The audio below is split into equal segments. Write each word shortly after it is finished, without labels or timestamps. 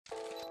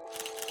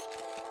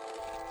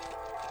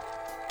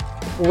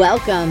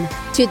Welcome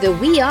to the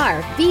We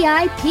Are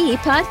VIP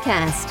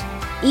podcast.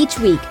 Each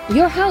week,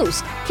 your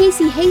host,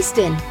 Casey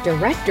Haston,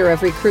 Director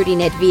of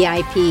Recruiting at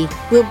VIP,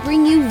 will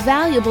bring you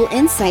valuable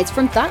insights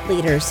from thought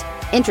leaders,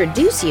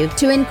 introduce you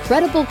to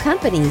incredible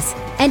companies,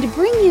 and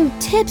bring you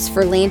tips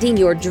for landing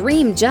your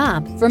dream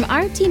job from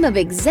our team of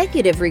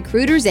executive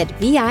recruiters at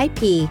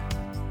VIP.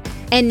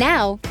 And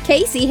now,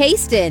 Casey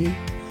Haston.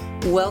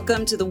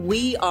 Welcome to the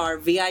We Are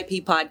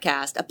VIP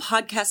podcast, a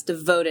podcast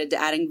devoted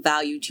to adding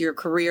value to your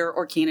career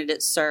or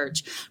candidate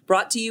search,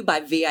 brought to you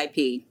by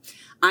VIP.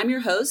 I'm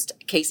your host,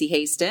 Casey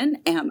Haston,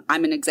 and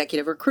I'm an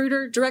executive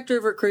recruiter, director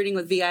of recruiting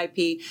with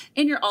VIP,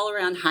 and your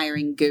all-around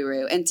hiring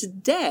guru. And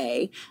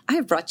today, I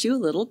have brought you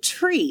a little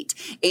treat.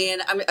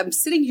 And I'm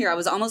sitting here, I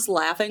was almost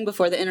laughing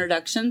before the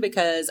introduction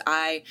because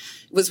I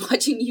was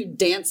watching you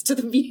dance to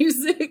the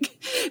music,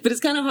 but it's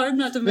kind of hard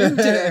not to move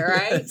to it,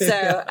 right?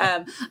 So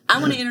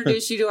I want to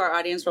introduce you to our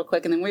audience real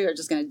quick, and then we are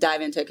just going to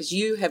dive into it because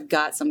you have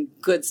got some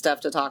good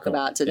stuff to talk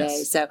about today.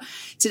 Yes. So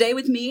today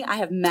with me, I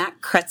have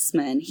Matt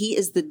Cretzman. He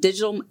is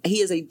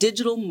a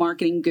digital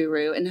marketing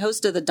guru and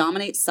host of the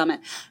Dominate Summit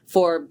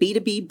for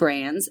B2B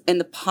brands and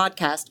the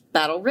podcast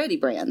Battle Ready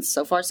Brands.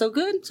 So far, so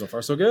good? So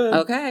far, so good.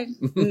 Okay.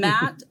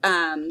 Matt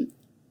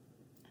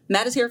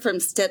is here from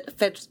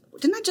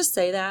didn't I just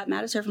say that?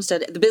 Matt is here from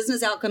the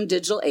business outcome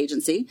digital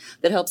agency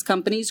that helps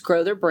companies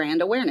grow their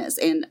brand awareness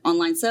and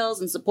online sales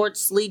and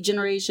supports lead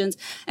generations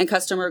and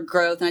customer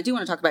growth. And I do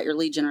want to talk about your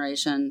lead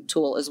generation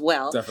tool as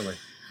well. Definitely.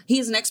 He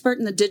is an expert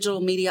in the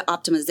digital media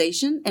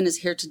optimization and is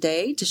here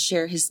today to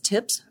share his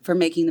tips for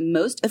making the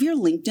most of your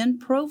LinkedIn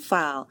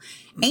profile.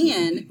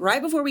 And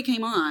right before we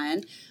came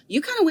on,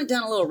 you kind of went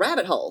down a little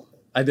rabbit hole.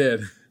 I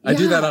did. I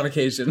do that on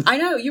occasion. I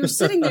know. You were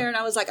sitting there and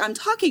I was like, I'm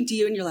talking to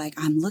you and you're like,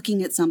 I'm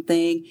looking at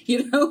something,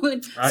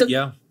 And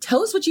so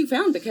tell us what you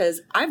found because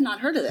I've not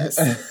heard of this.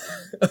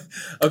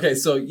 Okay.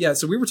 So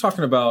we were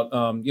talking about,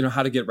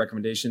 how to get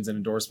recommendations and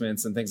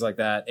endorsements and things like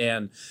that.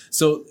 And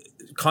so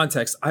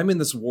context, I'm in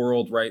this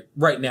world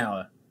right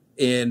now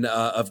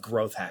of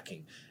growth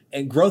hacking.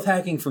 And growth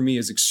hacking for me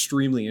is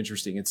extremely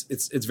interesting.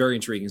 It's very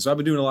intriguing. So I've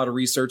been doing a lot of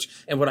research.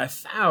 And what I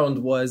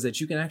found was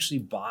that you can actually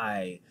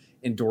buy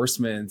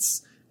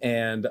endorsements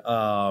and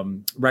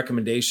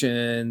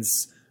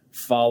recommendations,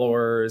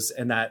 followers,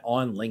 and that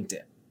on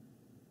LinkedIn.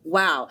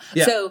 Wow.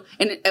 Yeah. So,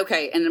 and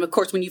of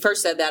course, when you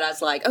first said that, I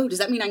was like, oh, does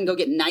that mean I can go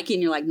get Nike?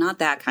 And you're like, not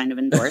that kind of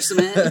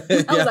endorsement.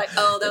 I was like,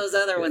 oh, those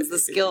other ones, the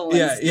skill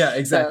ones. Yeah,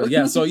 exactly.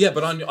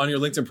 But on your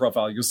LinkedIn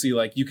profile, you'll see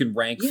like you can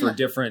rank for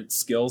different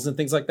skills and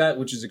things like that,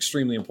 which is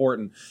extremely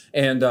important.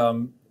 And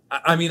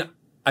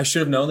I should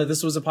have known that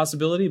this was a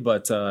possibility,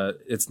 but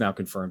it's now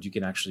confirmed. You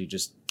can actually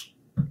just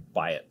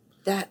buy it.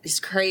 That is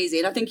crazy.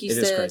 And I think you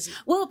said, is crazy.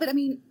 Well, but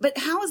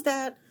how is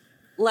that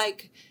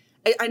like,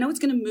 I know it's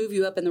going to move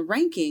you up in the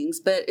rankings,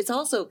 but it's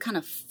also kind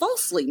of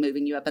falsely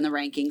moving you up in the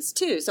rankings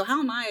too. So how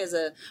am I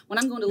when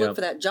I'm going to look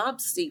for that job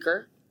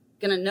seeker,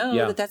 going to know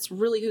that that's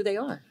really who they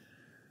are?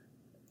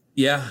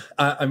 Yeah.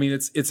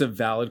 It's a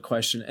valid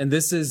question. And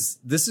this is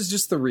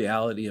just the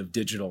reality of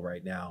digital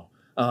right now.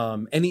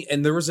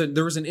 And there was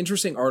an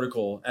interesting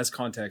article as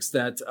context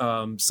that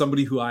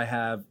somebody who I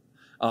have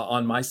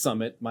on my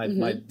summit,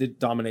 my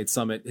Dominate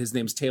Summit. His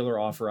name's Taylor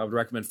Offer. I would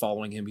recommend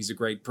following him. He's a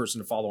great person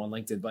to follow on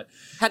LinkedIn. But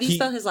how do you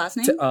spell his last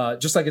name?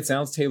 Just like it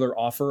sounds, Taylor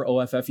Offer,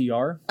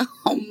 Offer.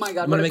 Oh my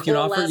God! I'm gonna make you an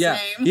offer.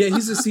 Name.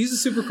 He's a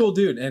super cool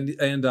dude, and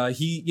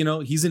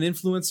he's an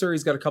influencer.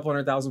 He's got a couple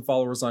 100,000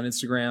 followers on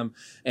Instagram,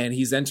 and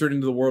he's entered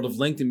into the world of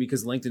LinkedIn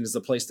because LinkedIn is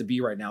the place to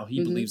be right now.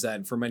 He believes that,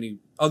 and for many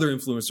other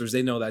influencers,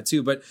 they know that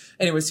too. But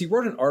anyways, he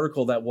wrote an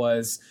article that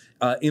was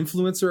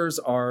influencers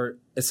are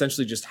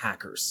essentially just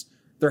hackers.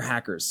 They're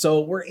hackers. So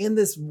we're in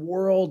this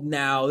world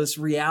now, this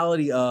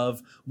reality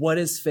of what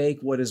is fake,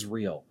 what is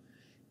real.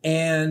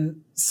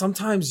 And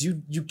sometimes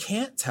you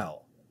can't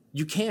tell.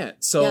 You can't.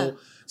 So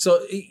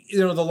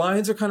the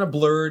lines are kind of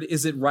blurred.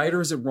 Is it right or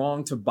is it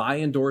wrong to buy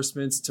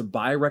endorsements, to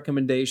buy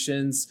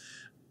recommendations?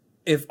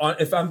 If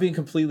I'm being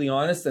completely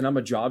honest and I'm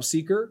a job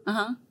seeker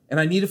and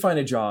I need to find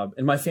a job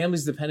and my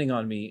family's depending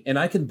on me and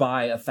I can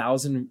buy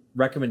 1,000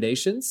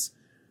 recommendations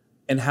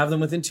and have them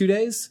within 2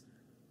 days,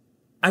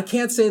 I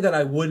can't say that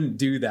I wouldn't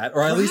do that,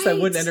 or at least I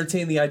wouldn't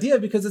entertain the idea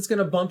because it's going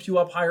to bump you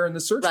up higher in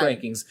the search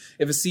rankings.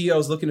 If a CEO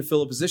is looking to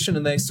fill a position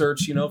and they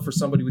search, for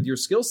somebody with your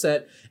skill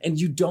set and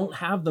you don't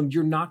have them,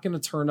 you're not going to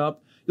turn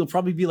up. You'll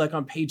probably be like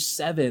on page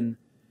 7,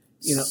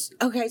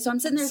 Okay. So I'm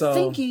sitting there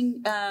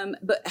thinking,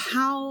 but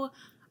how,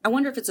 I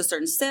wonder if it's a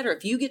certain set or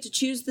if you get to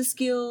choose the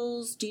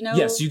skills. Do you know?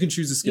 Yes, you can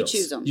choose the skills. You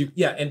choose them.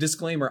 And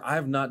disclaimer, I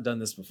have not done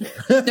this before.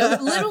 No,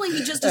 literally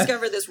he just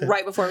discovered this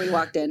right before we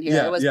walked in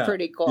here. It was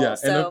pretty cool.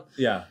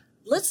 Yeah.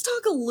 Let's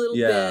talk a little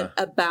bit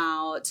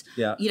about,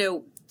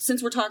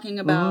 since we're talking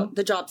about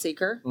the job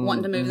seeker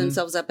wanting to move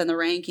themselves up in the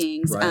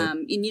rankings,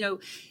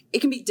 it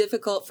can be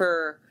difficult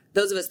for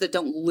those of us that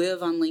don't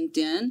live on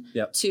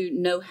LinkedIn to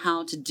know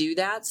how to do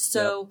that.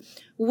 So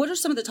what are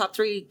some of the top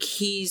 3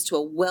 keys to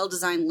a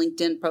well-designed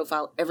LinkedIn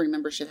profile every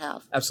member should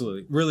have?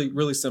 Absolutely. Really,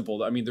 really simple.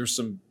 There's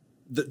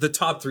the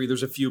top three.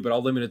 There's a few, but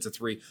I'll limit it to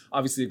three.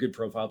 Obviously, a good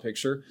profile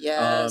picture.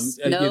 Yes.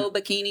 No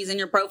bikinis in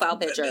your profile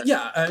picture.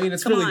 Yeah, I mean,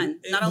 it's Come really on,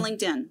 not on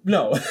LinkedIn.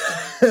 No,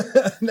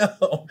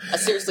 no. I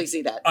seriously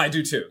see that. I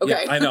do too.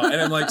 Okay. Yeah, I know,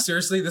 and I'm like,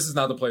 seriously, this is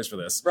not the place for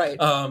this. Right.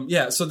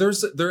 Yeah. So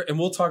and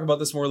we'll talk about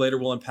this more later.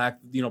 We'll unpack,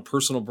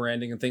 personal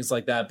branding and things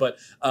like that. But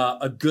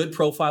a good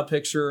profile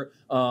picture.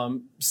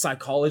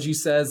 Psychology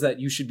says that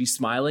you should be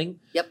smiling.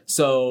 Yep.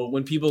 So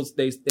when people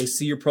they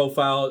see your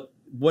profile,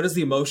 what is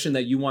the emotion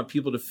that you want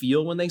people to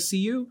feel when they see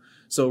you?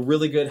 So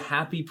really good,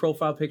 happy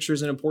profile picture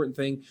is an important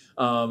thing.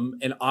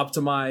 An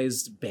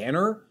optimized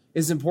banner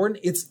is important.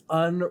 It's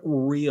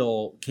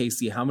unreal,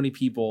 Casey, how many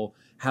people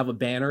have a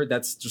banner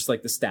that's just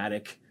like the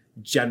static,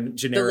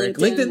 generic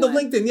the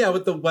LinkedIn, yeah,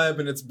 with the web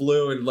and it's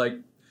blue and like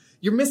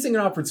you're missing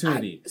an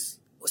opportunity.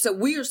 So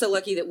we are so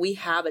lucky that we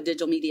have a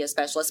digital media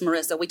specialist,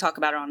 Marissa. We talk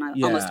about her on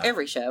almost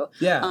every show.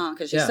 Yeah.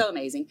 Because she's so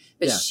amazing.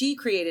 But she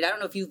created, I don't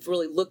know if you've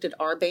really looked at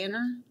our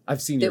banner.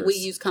 I've seen that yours. we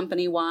use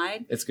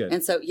company-wide. It's good.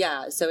 And so,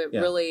 it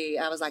really,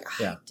 I was like,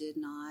 I did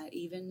not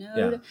even know.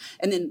 Yeah.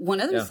 And then one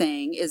other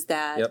thing is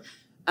that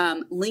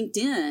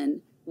LinkedIn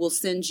will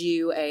send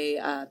you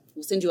a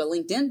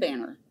LinkedIn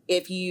banner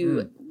if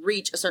you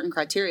reach a certain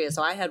criteria.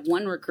 So I had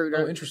one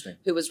recruiter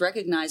who was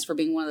recognized for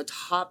being one of the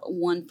top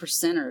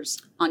 1%ers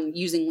on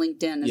using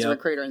LinkedIn as a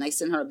recruiter. And they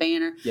sent her a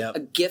banner, a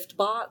gift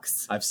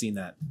box. I've seen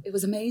that. It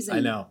was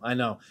amazing. I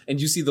know.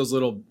 And you see those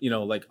little,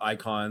 like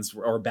icons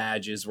or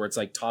badges where it's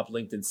like top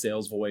LinkedIn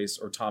sales voice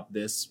or top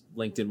this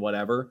LinkedIn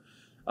whatever.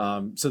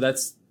 So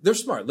they're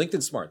smart.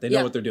 LinkedIn's smart. They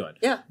know what they're doing.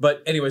 Yeah.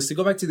 But anyways, to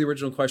go back to the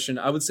original question,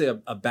 I would say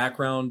a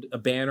background, a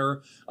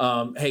banner.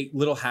 Hey,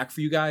 little hack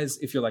for you guys.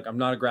 If you're like, I'm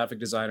not a graphic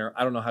designer,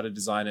 I don't know how to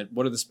design it.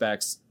 What are the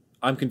specs?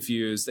 I'm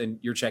confused and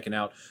you're checking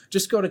out.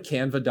 Just go to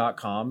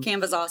canva.com.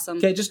 Canva's awesome.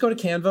 Okay, just go to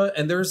Canva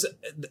and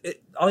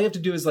all you have to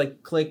do is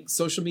like click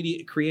social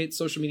media, create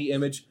social media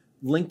image,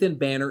 LinkedIn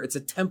banner. It's a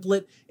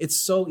template. It's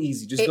so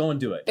easy. Just go and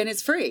do it. And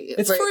it's free.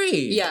 It's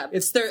free. Yeah.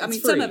 It's free.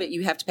 Some of it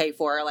you have to pay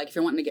for, like if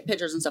you're wanting to get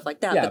pictures and stuff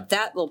like that. Yeah. But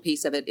that little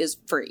piece of it is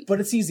free. But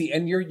it's easy.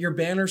 And your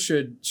banner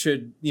should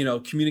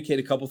communicate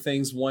a couple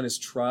things. One is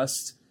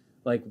trust.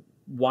 Like,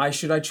 why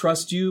should I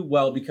trust you?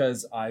 Well,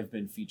 because I've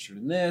been featured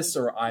in this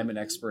or I'm an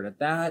expert at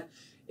that.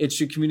 It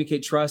should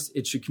communicate trust.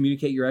 It should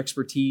communicate your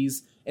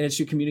expertise. And it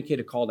should communicate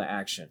a call to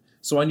action.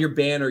 So on your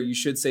banner, you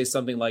should say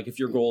something like, if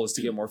your goal is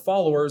to get more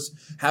followers,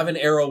 have an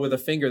arrow with a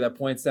finger that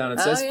points down and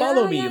says,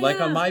 follow me,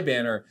 on my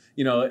banner.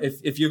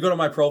 If you go to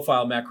my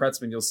profile, Matt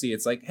Cretzman, you'll see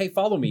it's like, hey,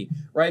 follow me,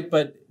 right?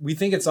 But we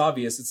think it's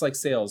obvious. It's like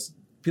sales.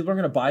 People aren't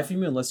going to buy from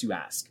you unless you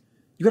ask.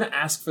 You're going to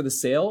ask for the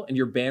sale, and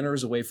your banner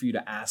is a way for you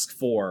to ask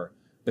for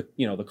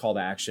the call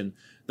to action.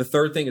 The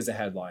third thing is a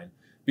headline.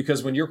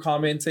 Because when you're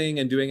commenting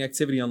and doing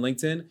activity on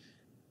LinkedIn,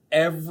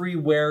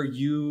 everywhere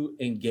you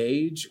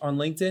engage on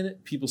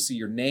LinkedIn, people see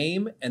your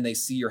name and they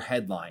see your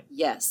headline.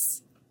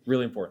 Yes.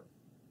 Really important.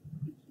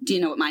 Do you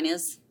know what mine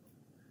is?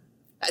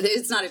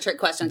 It's not a trick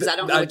question because I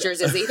don't know what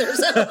yours is either.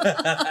 So.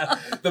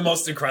 The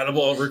most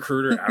incredible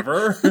recruiter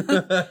ever.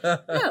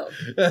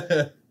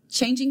 No.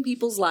 Changing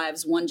people's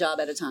lives one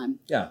job at a time.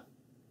 Yeah.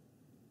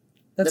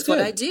 That's what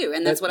I do,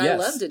 and that's what I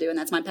love to do, and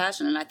that's my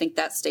passion. And I think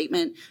that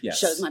statement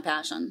shows my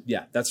passion.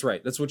 Yeah, that's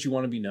right. That's what you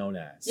want to be known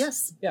as.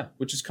 Yes. Yeah,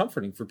 which is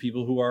comforting for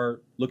people who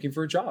are looking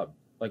for a job.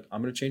 Like,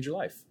 I'm going to change your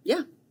life.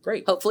 Yeah.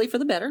 Great. Hopefully for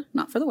the better,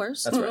 not for the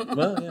worse. That's right.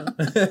 Well,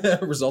 yeah.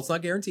 Results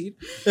not guaranteed.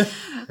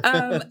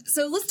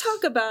 So let's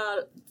talk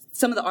about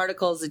some of the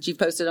articles that you've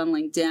posted on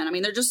LinkedIn. I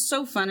mean, they're just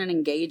so fun and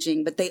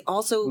engaging, but they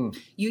also,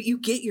 you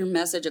get your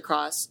message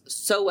across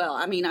so well.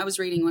 I mean, I was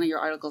reading one of your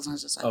articles and I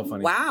was just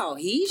like, wow,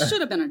 he should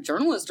have been a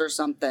journalist or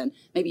something.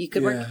 Maybe you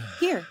could work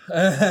here.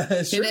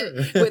 Sure.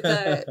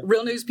 With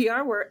Real News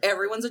PR, where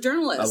everyone's a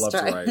journalist. I love to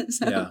write.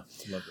 So, love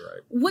to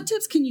write. What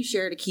tips can you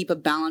share to keep a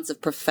balance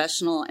of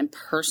professional and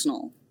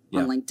personal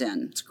on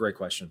LinkedIn? It's a great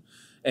question.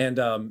 And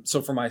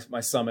so for my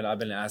summit, I've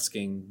been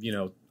asking,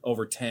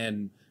 over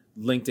 10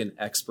 LinkedIn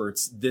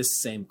experts this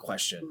same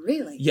question.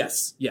 Really?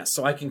 Yes.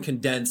 So I can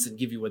condense and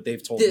give you what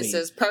they've told me. This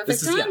is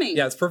perfect timing.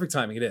 Yeah, it's perfect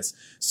timing. It is.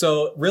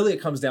 So really it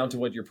comes down to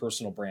what your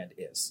personal brand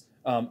is.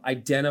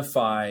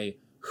 Identify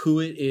who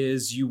it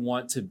is you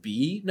want to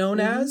be known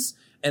as,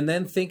 and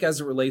then think as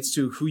it relates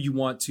to who you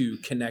want to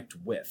connect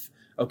with.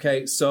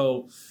 Okay,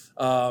 so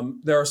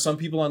there are some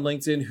people on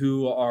LinkedIn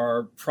who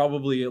are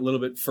probably a little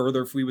bit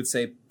further, if we would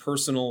say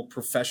personal,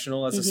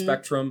 professional as a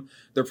spectrum.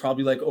 They're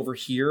probably like over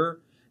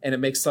here. And it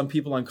makes some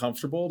people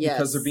uncomfortable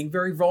because they're being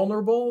very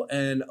vulnerable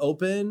and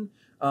open.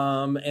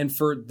 And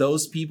for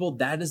those people,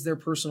 that is their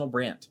personal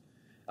brand.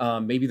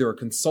 Maybe they're a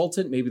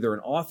consultant, maybe they're an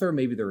author,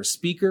 maybe they're a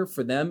speaker.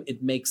 For them,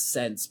 it makes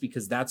sense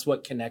because that's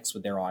what connects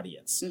with their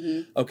audience.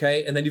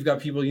 Okay. And then you've got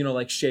people,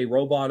 like Shay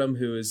Rowbottom,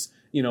 who is,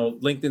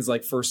 LinkedIn's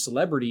like first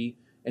celebrity,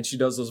 and she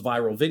does those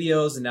viral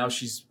videos. And now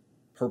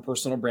her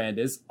personal brand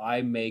is,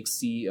 I make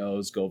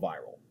CEOs go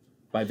viral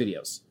by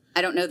videos.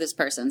 I don't know this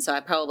person, so I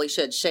probably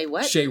should. Shay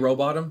what? Shay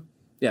Rowbottom.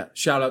 Yeah,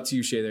 shout out to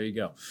you, Shay. There you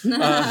go.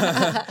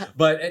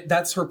 But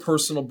that's her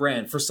personal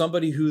brand. For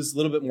somebody who's a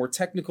little bit more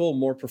technical,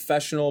 more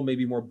professional,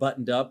 maybe more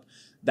buttoned up,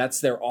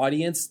 That's their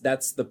audience.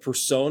 That's the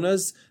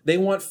personas. They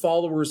want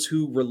followers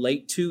who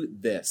relate to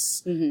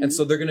this. And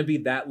so they're going to be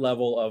that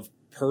level of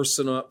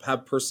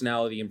have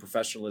personality and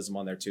professionalism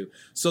on there too.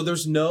 So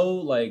there's no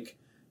like,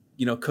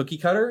 cookie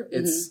cutter.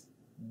 It's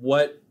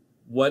what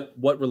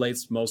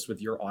relates most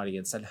with your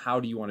audience and how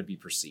do you want to be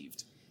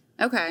perceived?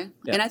 Okay.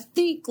 Yeah. And I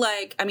think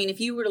if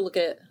you were to look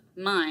at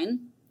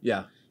mine.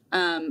 Yeah.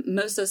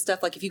 Most of the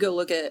stuff, like if you go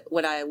look at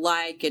what I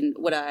like and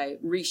what I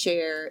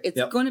reshare, it's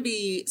going to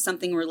be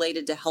something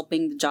related to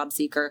helping the job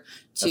seeker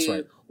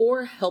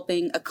or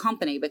helping a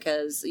company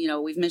because,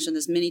 we've mentioned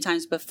this many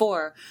times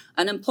before,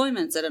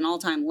 unemployment's at an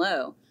all-time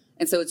low.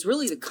 And so it's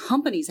really the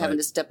companies having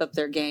to step up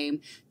their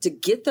game to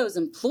get those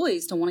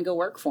employees to want to go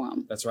work for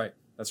them. That's right.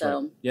 That's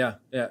right. Yeah,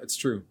 it's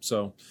true.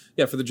 So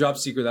yeah, for the job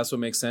seeker, that's what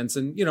makes sense.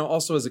 And,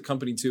 also as a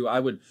company too, I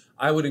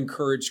would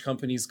encourage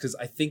companies because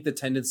I think the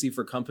tendency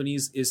for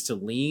companies is to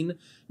lean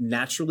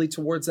naturally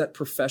towards that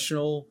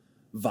professional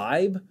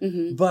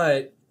vibe.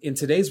 But in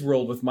today's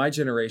world with my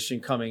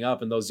generation coming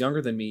up and those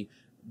younger than me,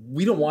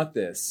 we don't want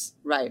this.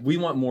 Right. We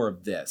want more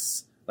of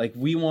this. Like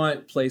we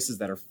want places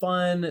that are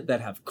fun,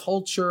 that have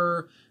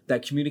culture,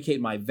 that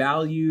communicate my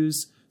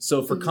values.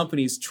 So for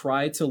companies,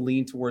 try to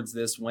lean towards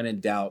this. When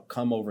in doubt,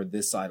 come over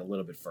this side a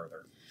little bit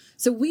further.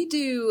 So we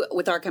do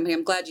with our company,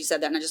 I'm glad you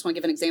said that. And I just want to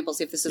give an example,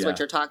 see if this is what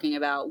you're talking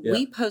about. Yeah.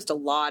 We post a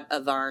lot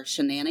of our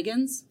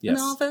shenanigans in the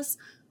office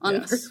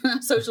on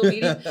social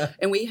media.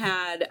 And we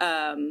had,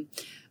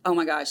 oh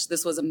my gosh,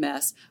 this was a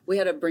mess. We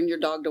had a bring your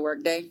dog to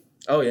work day.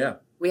 Oh, yeah.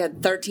 We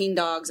had 13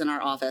 dogs in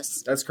our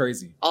office. That's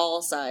crazy.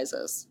 All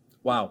sizes.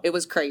 Wow. It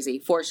was crazy,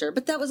 for sure.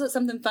 But that was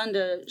something fun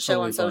to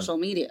show on social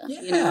media,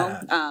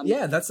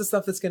 Yeah, that's the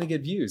stuff that's going to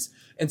get views.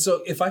 And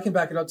so if I can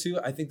back it up too,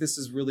 I think this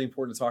is really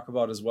important to talk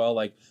about as well,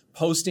 like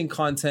posting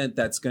content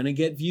that's going to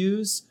get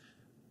views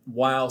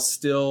while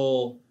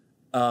still,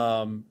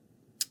 trying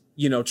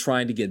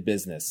to get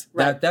business.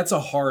 Right. That's a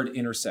hard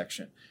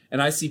intersection.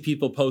 And I see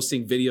people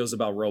posting videos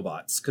about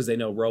robots because they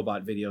know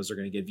robot videos are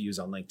going to get views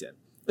on LinkedIn.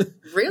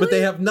 Really? But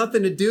they have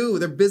nothing to do.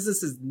 Their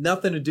business has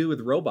nothing to do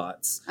with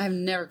robots. I've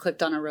never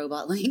clicked on a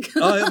robot link.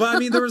 But I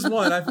mean, there was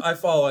one I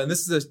follow, and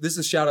this is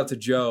a shout out to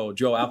Joe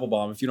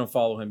Applebaum. If you don't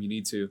follow him, you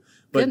need to.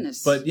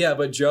 Goodness.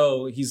 But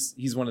Joe,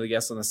 he's one of the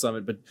guests on the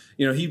summit. But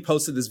he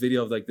posted this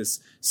video of like this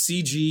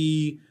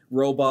CG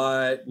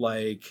robot,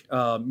 like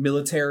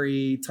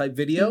military type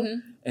video,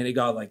 and it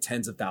got like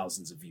tens of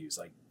thousands of views,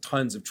 like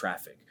tons of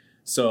traffic.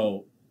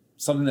 So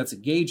something that's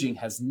engaging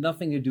has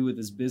nothing to do with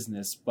his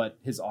business, but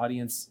his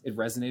audience, it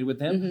resonated with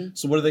him.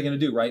 So what are they going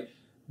to do, right?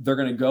 They're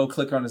going to go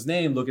click on his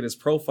name, look at his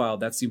profile.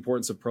 That's the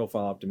importance of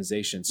profile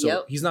optimization.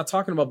 So he's not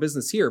talking about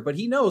business here, but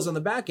he knows on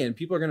the back end,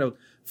 people are going to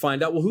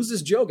find out, well, who's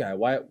this Joe guy?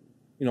 Why,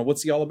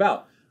 what's he all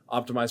about?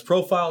 Optimized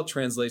profile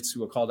translates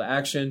to a call to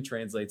action,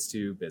 translates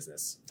to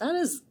business. That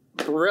is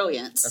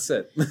brilliant. That's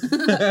it.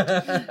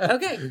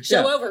 Okay,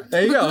 show over.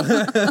 There you go.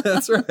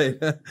 That's right.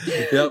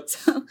 Yep.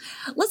 So,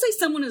 let's say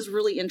someone is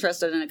really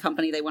interested in a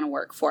company they want to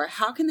work for.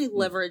 How can they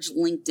leverage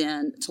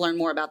LinkedIn to learn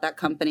more about that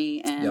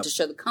company and to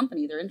show the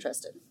company they're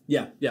interested?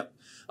 Yeah.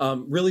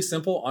 Really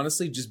simple.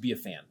 Honestly, just be a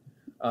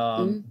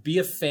fan. Be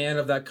a fan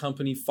of that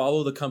company.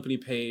 Follow the company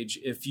page.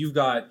 If you've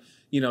got,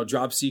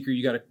 job seeker,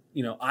 you got a,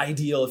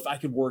 ideal. If I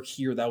could work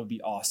here, that would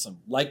be awesome.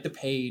 Like the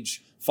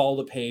page, follow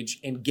the page,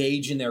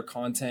 engage in their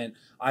content.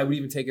 I would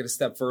even take it a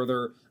step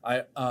further.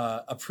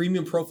 A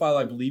premium profile,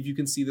 I believe you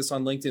can see this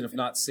on LinkedIn, if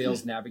not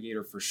Sales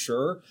Navigator for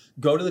sure.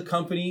 Go to the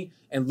company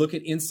and look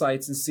at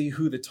insights and see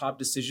who the top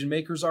decision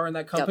makers are in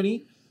that company.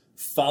 Yep.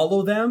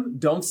 Follow them.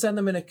 Don't send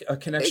them in a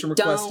connection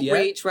request yet.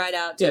 Don't reach right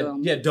out to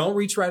them. Yeah, don't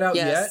reach right out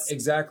yet.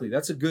 Exactly.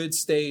 That's a good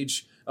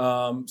stage.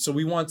 So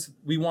we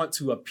want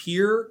to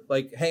appear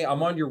like, hey,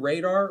 I'm on your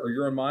radar or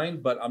you're on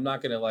mine, but I'm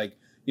not going to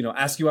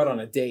ask you out on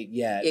a date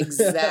yet.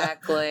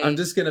 Exactly. I'm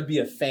just going to be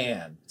a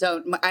fan.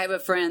 I have a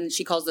friend,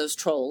 she calls those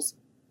trolls.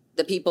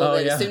 The people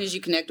that as soon as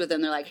you connect with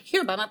them, they're like,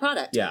 here, buy my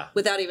product. Yeah.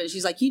 Without even,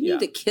 she's like, you need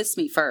to kiss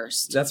me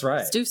first. That's right.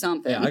 Let's do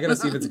something. Yeah, I got to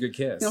see if it's a good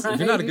kiss. Right? If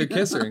you're not a good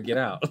kisser, then get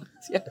out.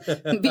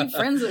 Be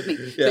friends with me.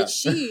 Yeah. But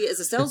she is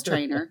a sales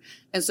trainer.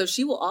 And so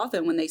she will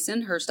often, when they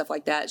send her stuff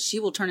like that, she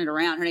will turn it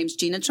around. Her name's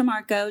Gina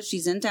Tramarco.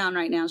 She's in town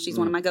right now. She's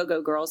one of my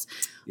go-go girls.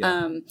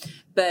 Yeah.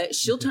 But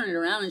she'll turn it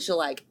around and she'll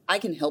like, I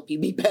can help you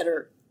be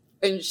better.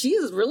 And she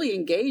is really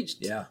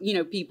engaged,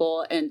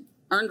 people and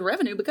earned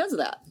revenue because of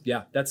that.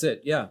 Yeah, that's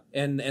it. Yeah.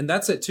 And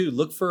that's it too.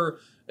 Look for,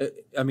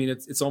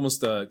 it's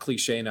almost a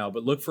cliche now,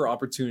 but look for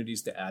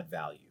opportunities to add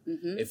value.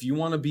 If you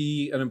want to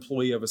be an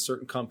employee of a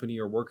certain company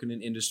or work in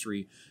an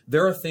industry,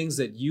 there are things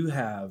that you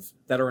have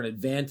that are an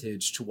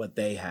advantage to what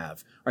they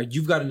have. All right,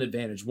 you've got an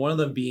advantage. One of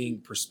them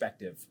being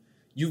perspective.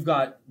 You've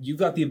got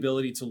the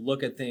ability to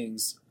look at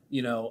things,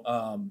 not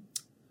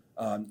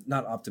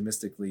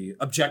optimistically,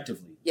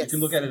 objectively. Yes. You can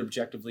look at it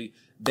objectively.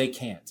 They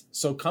can't.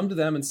 So come to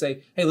them and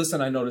say, hey,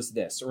 listen, I noticed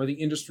this, or the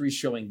industry's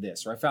showing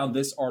this, or I found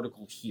this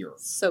article here.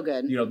 So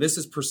good. This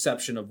is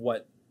perception of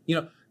what,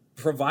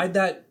 provide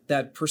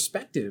that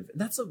perspective.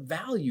 That's a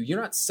value. You're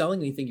not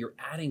selling anything. You're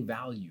adding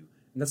value.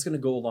 And that's going to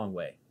go a long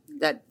way.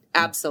 That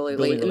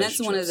absolutely. And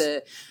that's one of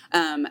the,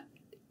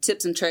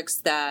 tips and tricks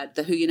that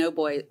the Who You Know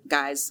boy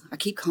guys, I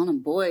keep calling them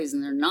boys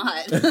and they're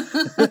not,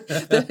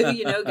 the Who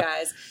You Know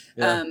guys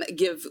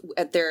give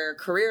at their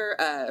career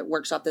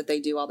workshop that they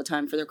do all the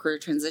time for their career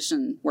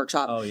transition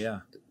workshop. Oh,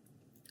 yeah.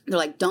 They're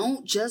like,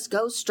 don't just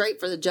go straight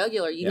for the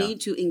jugular. You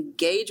need to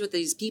engage with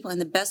these people. And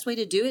the best way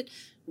to do it,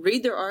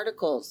 read their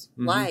articles,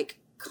 like,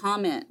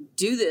 comment,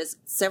 do this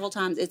several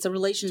times. It's a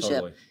relationship.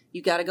 Totally.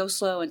 You got to go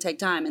slow and take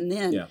time. And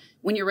then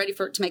when you're ready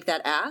to make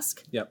that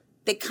ask,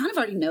 they kind of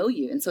already know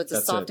you. And so it's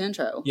a soft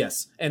intro.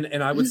 Yes.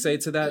 And I would say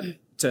to that,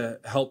 to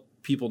help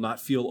people not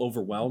feel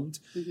overwhelmed,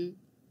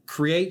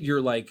 create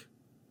your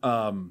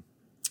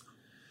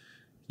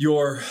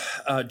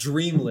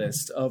dream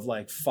list of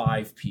like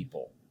 5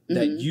 people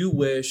that you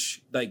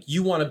wish, like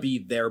you want to be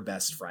their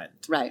best friend.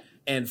 Right.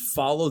 And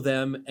follow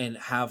them and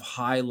have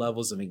high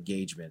levels of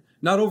engagement.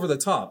 Not over the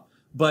top,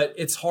 but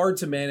it's hard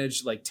to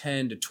manage like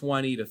 10 to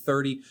 20 to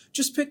 30.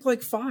 Just pick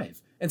like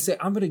 5 and say,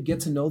 I'm going to get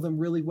to know them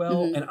really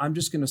well, and I'm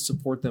just going to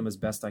support them as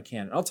best I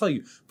can. And I'll tell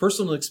you,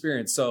 personal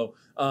experience. So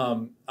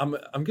I'm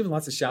giving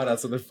lots of shout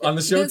outs on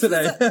the show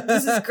today.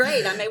 This is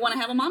great. I may want to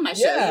have them on my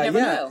show. You never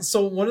know.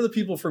 So one of the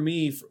people for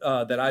me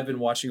that I've been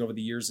watching over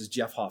the years is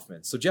Jeff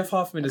Hoffman. So Jeff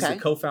Hoffman is the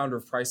co-founder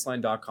of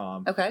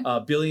Priceline.com.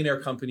 A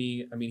billionaire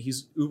company. I mean,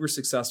 he's uber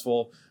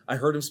successful. I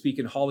heard him speak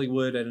in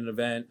Hollywood at an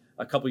event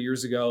a couple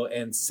years ago.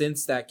 And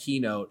since that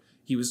keynote,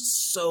 he was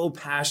so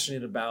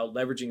passionate about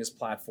leveraging his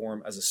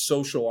platform as a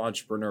social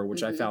entrepreneur,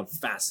 which I found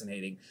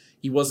fascinating.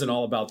 He wasn't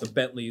all about the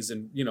Bentleys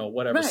and,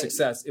 whatever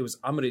success. It was,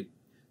 I'm going to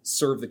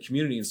serve the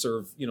community and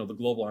serve, the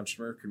global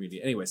entrepreneur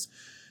community. Anyways,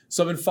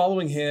 so I've been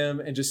following him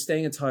and just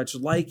staying in touch,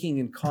 liking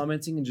and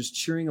commenting and just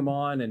cheering him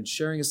on and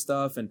sharing his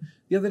stuff. And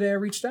the other day I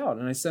reached out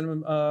and I sent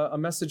him a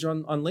message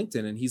on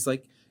LinkedIn, and he's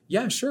like,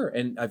 yeah, sure.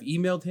 And I've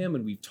emailed him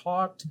and we've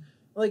talked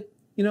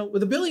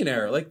with a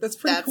billionaire. Like, that's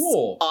pretty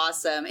cool.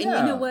 Awesome. And you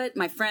know what?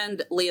 My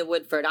friend Leah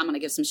Woodford, I'm going to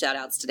give some shout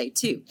outs today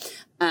too.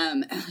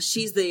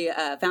 She's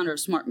the founder of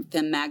Smart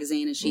Femme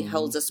magazine, and she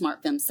holds a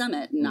Smart Femme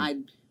Summit. And I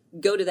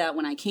go to that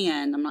when I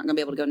can. I'm not going to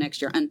be able to go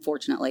next year,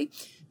 unfortunately.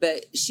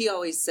 But she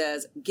always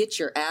says, get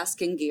your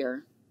ask in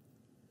gear.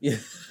 Yeah.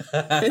 Isn't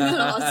that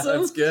awesome?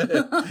 That's good.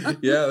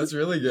 Yeah, that's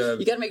really good.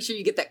 You got to make sure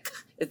you get that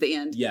at the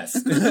end.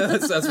 Yes,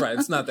 that's right.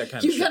 It's not that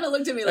kind of You kind of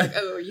looked at me like,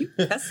 oh, are you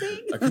cussing?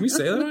 Can we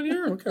say that on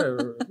here?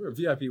 Okay, we're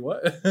VIP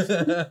what?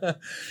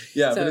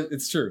 Yeah, so, but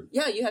it's true.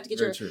 Yeah, you have to get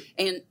Very true.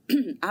 And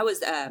I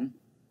was,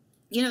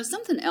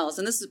 something else,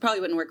 and this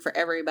probably wouldn't work for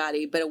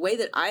everybody, but a way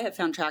that I have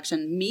found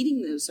traction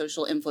meeting those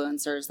social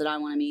influencers that I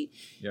want to meet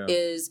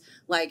is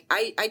like,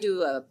 I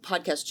do a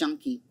podcast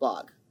junkie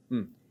blog.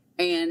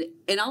 And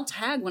I'll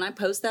tag, when I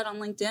post that on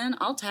LinkedIn,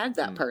 I'll tag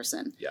that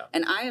person. Yeah.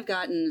 And I have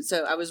gotten,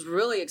 so I was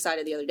really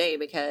excited the other day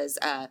because,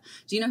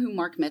 do you know who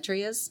Mark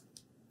Metry is?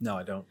 No,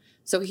 I don't.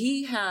 So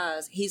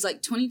he's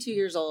like 22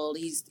 years old.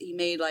 He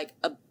made like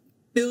 $1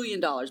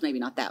 billion, maybe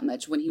not that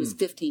much, when he was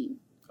 15.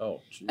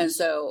 Oh, geez. And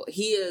so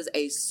he is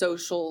a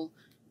social,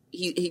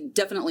 he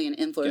definitely an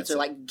influencer,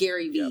 like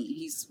Gary Vee. Yep.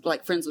 He's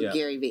like friends with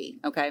Gary Vee.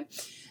 Okay.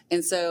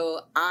 And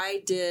so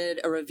I did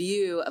a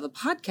review of a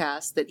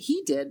podcast that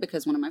he did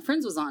because one of my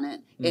friends was on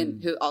it,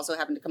 and who also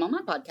happened to come on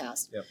my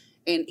podcast. Yep.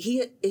 And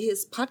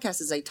his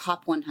podcast is a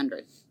top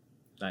 100.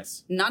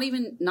 Nice. Not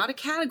a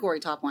category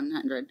top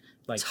 100.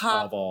 Like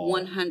top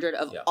 100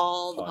 of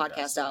all the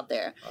podcasts out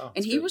there. Oh,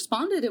 and he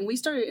responded, and we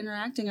started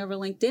interacting over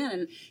LinkedIn.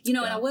 And, and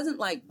I wasn't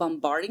like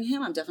bombarding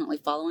him. I'm definitely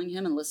following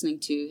him and listening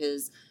to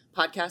his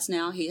podcast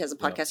now. He has a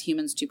podcast,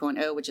 Humans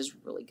 2.0, which is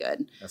really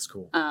good. That's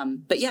cool.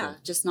 But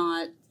just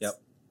not...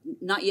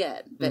 Not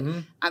yet, but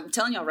I'm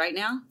telling y'all right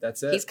now,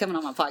 that's it. He's coming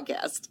on my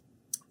podcast.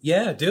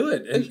 Yeah, do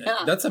it. And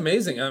that's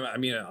amazing. I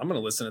mean, I'm going to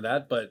listen to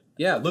that, but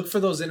look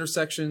for those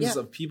intersections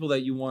of people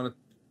that you want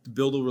to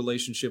build a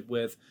relationship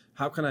with.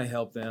 How can I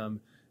help them?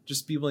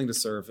 Just be willing to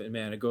serve. And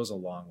man, it goes a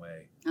long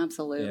way.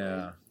 Absolutely.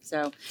 Yeah.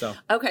 So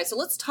okay. So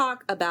let's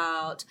talk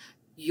about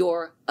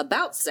your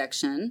about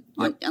section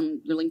on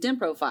your LinkedIn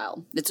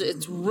profile.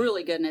 It's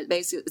really good, and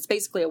it's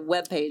basically a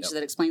web page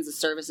that explains the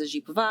services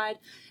you provide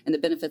and the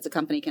benefits a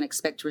company can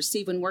expect to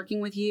receive when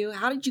working with you.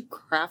 How did you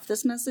craft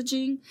this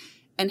messaging,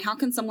 and how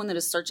can someone that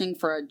is searching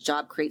for a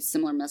job create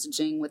similar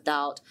messaging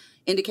without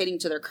indicating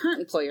to their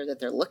current employer that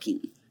they're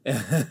looking?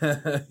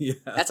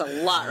 That's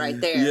a lot right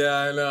there.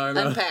 Yeah, I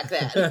know. Unpack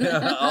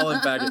that. I'll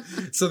unpack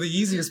it. So the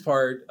easiest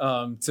part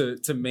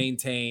to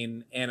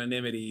maintain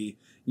anonymity,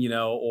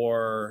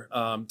 or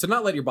to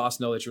not let your boss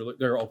know that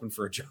they're open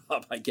for a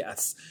job, I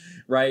guess,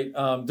 right?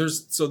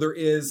 There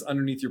is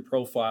underneath your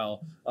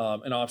profile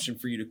an option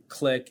for you to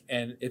click,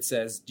 and it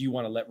says, do you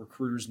want to let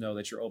recruiters know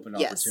that you're open to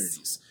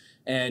opportunities?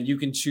 And you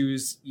can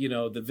choose,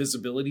 the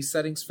visibility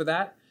settings for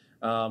that.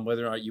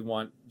 Whether or not you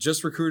want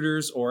just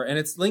recruiters and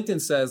it's LinkedIn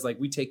says like,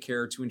 we take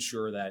care to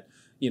ensure that,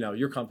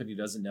 your company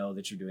doesn't know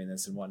that you're doing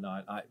this and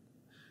whatnot.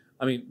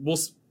 I mean, we'll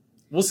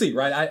see,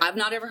 right? I've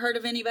not ever heard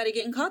of anybody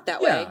getting caught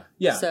that way.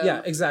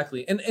 Yeah,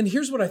 exactly. And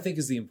here's what I think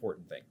is the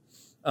important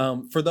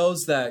thing. For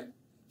those that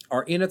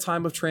are in a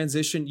time of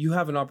transition, you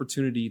have an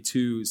opportunity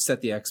to set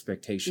the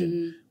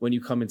expectation when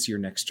you come into your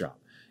next job.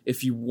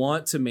 if you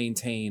want to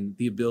maintain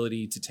the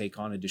ability to take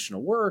on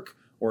additional work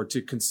or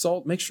to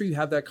consult, make sure you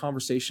have that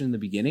conversation in the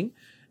beginning.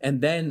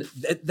 And then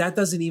that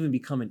doesn't even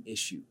become an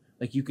issue.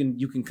 Like you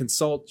can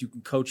consult, you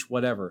can coach,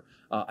 whatever.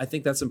 I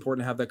think that's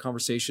important to have that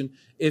conversation.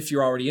 If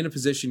you're already in a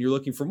position, you're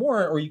looking for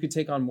more, or you could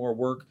take on more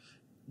work,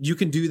 you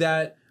can do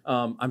that.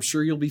 I'm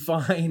sure you'll be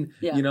fine.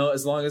 Yeah.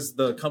 As long as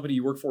the company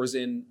you work for is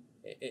in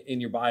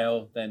your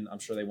bio, then I'm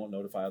sure they won't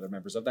notify other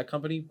members of that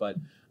company. But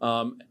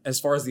as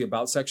far as the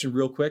about section,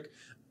 real quick,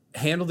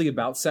 handle the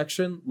about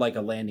section like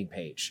a landing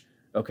page.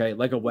 Okay,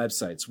 like a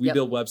website. So we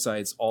build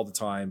websites all the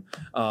time,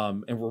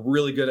 and we're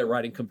really good at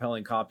writing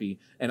compelling copy.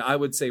 And I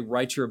would say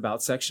write your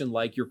about section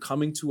like you're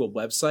coming to a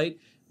website.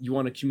 You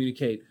want to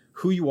communicate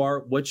who you are,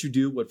 what you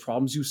do, what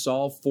problems you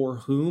solve, for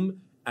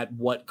whom, at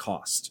what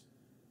cost.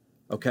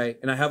 Okay,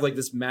 and I have like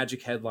this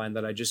magic headline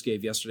that I just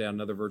gave yesterday on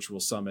another virtual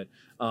summit,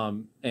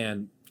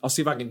 and I'll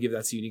see if I can give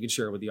that to you and you can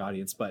share it with the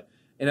audience. But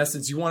in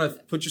essence, you want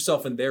to put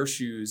yourself in their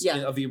shoes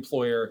of the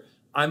employer.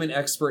 I'm an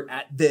expert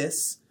at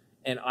this,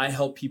 and I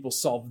help people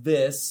solve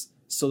this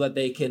so that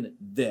they can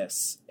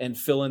this and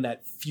fill in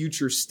that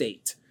future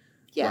state,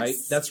 right?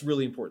 That's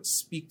really important.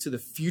 Speak to the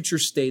future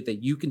state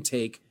that you can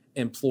take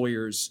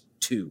employers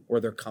to,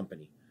 or their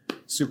company.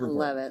 Super important.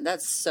 Love it.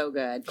 That's so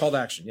good. Call to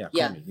action. Yeah.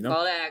 Call me,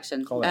 Call to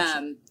action. Call to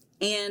action.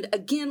 And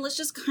again, let's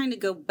just kind of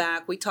go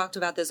back. We talked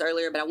about this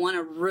earlier, but I want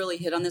to really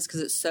hit on this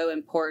because it's so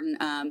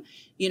important.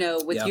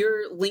 With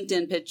your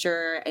LinkedIn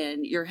picture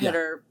and your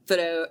header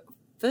photo.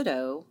 But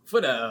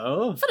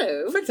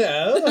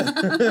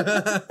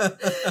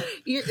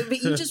you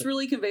just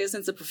really convey a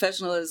sense of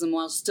professionalism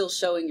while still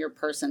showing your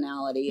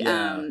personality.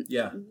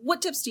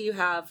 What tips do you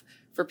have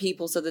for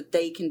people so that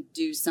they can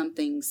do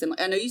something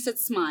similar? I know you said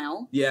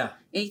smile. Yeah.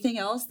 Anything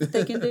else that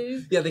they can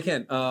do? Yeah, they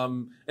can.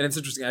 And it's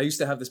interesting. I used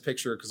to have this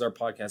picture because our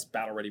podcast,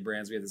 Battle Ready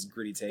Brands, we had this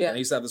gritty take. And I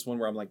used to have this one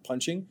where I'm like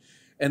punching.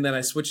 And then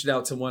I switched it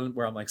out to one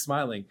where I'm like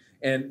smiling.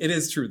 And it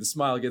is true. The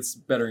smile gets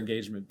better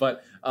engagement.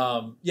 But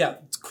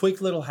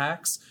quick little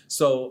hacks.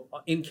 So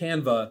in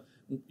Canva,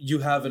 you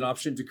have an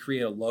option to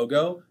create a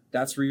logo.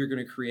 That's where you're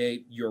going to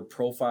create your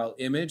profile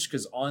image.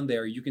 Because on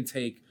there, you can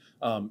take,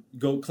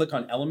 go click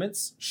on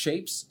elements,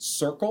 shapes,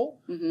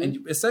 circle. And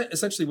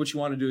essentially what you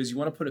want to do is you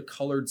want to put a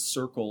colored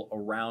circle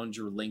around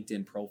your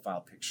LinkedIn profile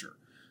picture.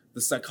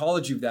 The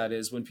psychology of that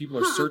is when people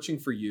are searching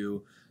for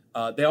you,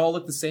 they all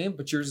look the same,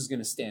 but yours is going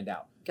to stand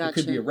out. Gotcha. It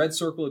could be a red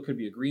circle, it could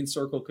be a green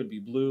circle, it could be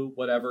blue,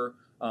 whatever.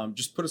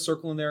 Just put a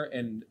circle in there,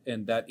 and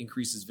that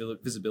increases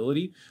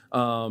visibility.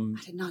 I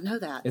did not know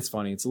that. It's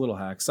funny. It's a little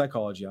hack.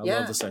 Psychology. I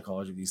love the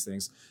psychology of these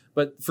things.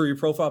 But for your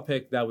profile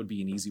pic, that would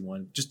be an easy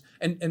one. Just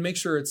and make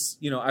sure it's,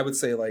 I would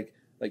say like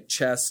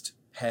chest,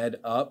 head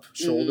up,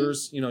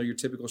 shoulders, your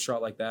typical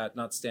shot like that,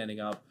 not standing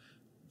up.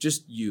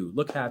 Just you.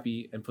 Look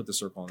happy and put the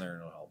circle in there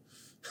and it'll help.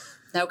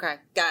 Okay.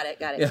 Got it.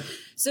 Yeah.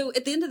 So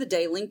at the end of the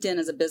day, LinkedIn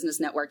is a business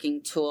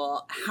networking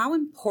tool. How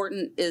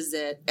important is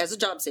it as a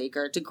job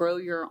seeker to grow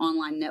your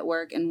online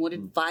network, and what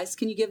advice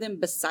can you give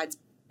them besides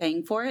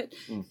paying for it?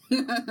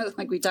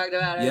 Like we talked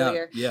about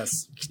earlier.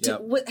 Yes.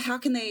 What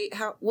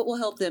will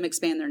help them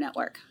expand their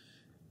network?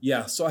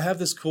 Yeah. So I have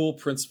this cool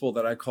principle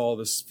that I call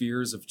the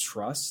spheres of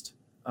trust.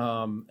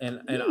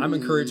 And I'm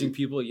encouraging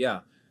people.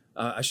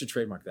 I should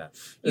trademark that.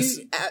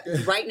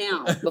 Right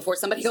now, before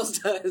somebody else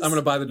does. I'm going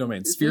to buy the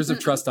domain,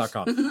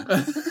 spheresofttrust.com.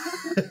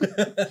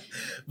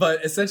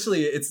 But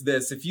essentially it's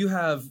this. If you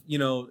have,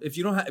 if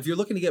you're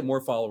looking to get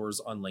more followers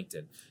on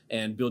LinkedIn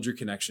and build your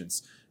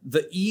connections,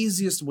 the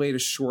easiest way to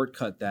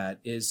shortcut that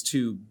is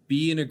to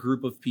be in a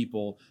group of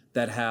people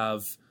that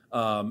have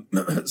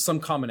some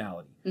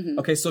commonality.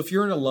 Okay, so if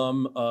you're an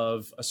alum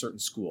of a certain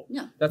school,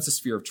 that's a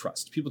sphere of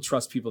trust. People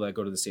trust people that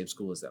go to the same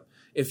school as them.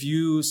 If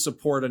you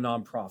support a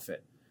nonprofit,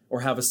 or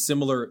have a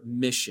similar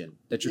mission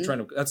that you're trying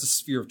to, that's a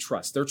sphere of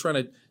trust. They're trying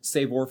to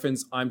save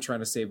orphans. I'm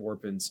trying to save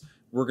orphans.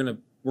 We're going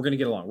to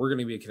get along. We're going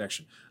to be a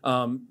connection.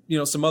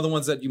 Some other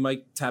ones that you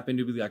might tap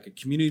into would be like a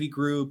community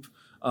group,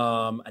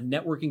 a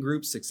networking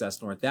group,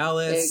 Success North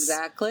Dallas.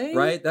 Exactly.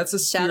 Right. That's a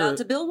sphere. Shout out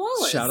to Bill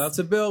Wallace. Shout out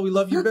to Bill. We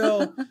love you,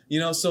 Bill.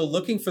 So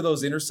looking for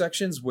those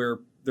intersections where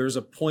there's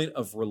a point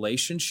of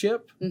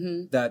relationship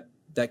that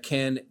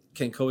can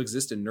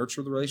coexist and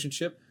nurture the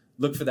relationship.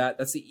 Look for that.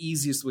 That's the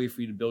easiest way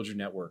for you to build your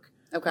network.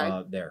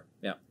 Okay. There.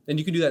 Yeah. And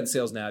you can do that in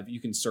Sales Nav. You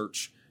can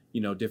search,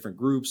 different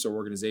groups or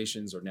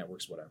organizations or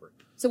networks, whatever.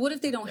 So what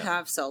if they don't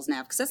have Sales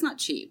Nav? Because that's not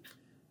cheap.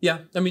 Yeah.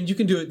 I mean, you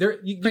can do it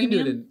there. You can do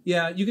it in,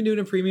 you can do it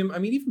in premium. I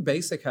mean, even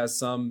basic has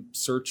some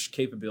search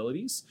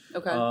capabilities.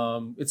 Okay.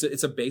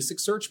 It's a basic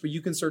search, but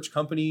you can search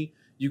company,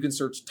 you can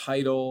search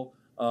title,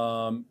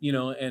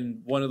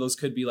 and one of those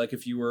could be like,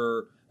 if you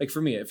were, like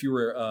for me, if you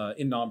were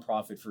in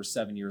nonprofit for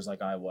 7 years,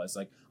 like I was,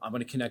 like, I'm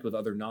going to connect with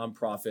other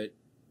nonprofit,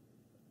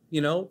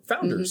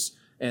 founders.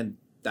 And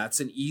that's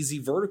an easy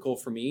vertical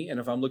for me. And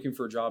if I'm looking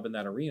for a job in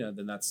that arena,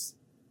 then it's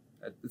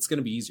going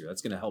to be easier.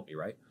 That's going to help me,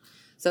 right?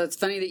 So it's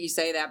funny that you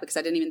say that because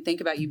I didn't even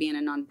think about you being a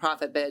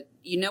nonprofit. But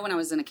when I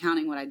was in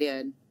accounting, what I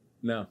did?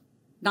 No.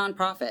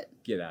 Nonprofit.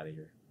 Get out of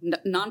here.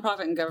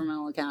 nonprofit and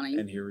governmental accounting.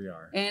 And here we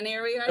are.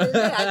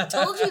 I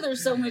told you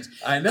there's so much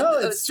I know,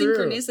 it's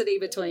synchronicity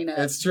between us.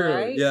 It's true.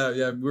 Right?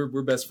 Yeah.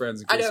 We're best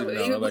friends. In case I know.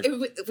 You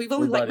know. We've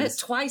only met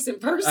twice in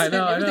person. I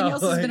know. Everything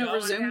else has been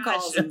over Zoom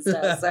calls and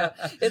stuff. So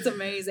it's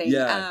amazing.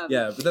 Yeah.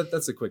 But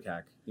that's a quick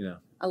hack, you know.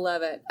 I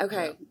love it.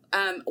 Okay.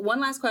 Yeah. One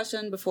last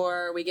question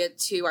before we get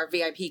to our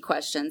VIP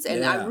questions.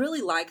 And I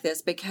really like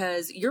this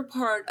because you're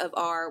part of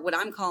what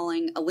I'm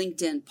calling a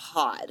LinkedIn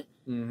pod.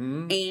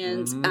 Mm-hmm.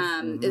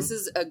 And this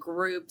is a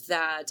group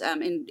that,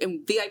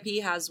 and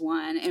VIP has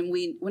one. And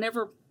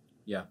whenever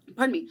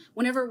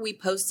we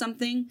post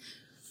something,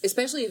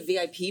 especially if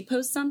VIP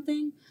posts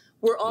something,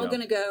 we're all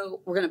going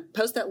to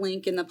post that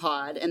link in the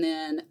pod, and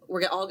then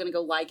we're all going to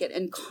go like it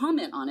and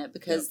comment on it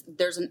because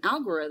there's an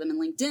algorithm in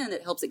LinkedIn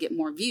that helps it get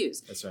more views.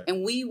 That's right.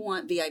 And we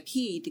want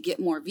VIP to get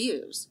more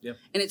views. Yep.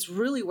 And it's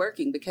really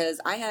working because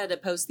I had a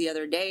post the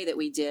other day that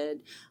we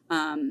did,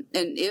 and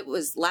it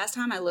was, last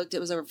time I looked,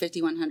 it was over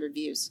 5,100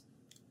 views.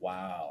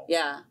 Wow.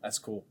 Yeah. That's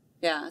cool.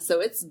 Yeah, so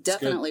it's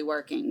definitely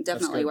working.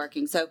 Definitely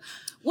working. So,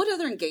 what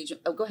other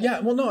engagement? Oh, go ahead. Yeah,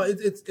 well, no,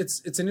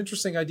 it's an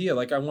interesting idea.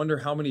 Like, I wonder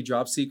how many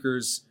job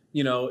seekers,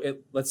 you know,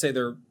 let's say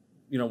they're,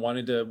 you know,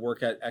 wanting to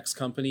work at X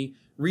company,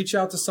 reach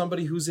out to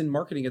somebody who's in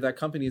marketing at that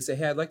company and say,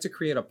 hey, I'd like to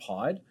create a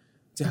pod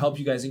to help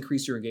you guys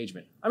increase your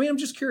engagement. I mean, I'm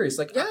just curious.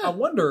 Like, I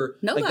wonder.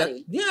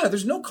 Nobody.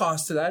 There's no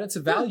cost to that. It's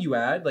a value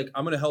add. Like,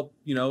 I'm going to help,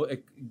 you know,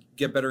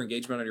 get better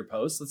engagement on your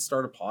posts. Let's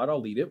start a pod.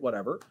 I'll lead it,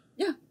 whatever.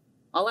 Yeah.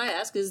 All I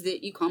ask is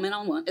that you comment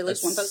on at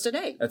least one post a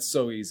day. That's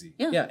so easy.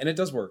 Yeah, and it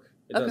does work.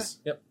 It does.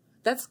 Yep.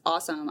 That's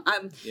awesome.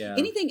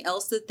 Anything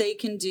else that they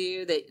can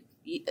do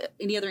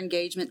any other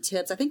engagement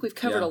tips? I think we've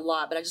covered a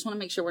lot, but I just want to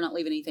make sure we're not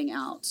leaving anything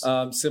out.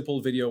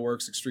 Simple video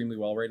works extremely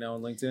well right now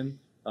on LinkedIn.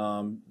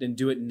 Then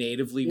do it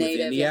natively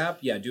within the app.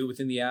 Yeah, do it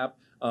within the app.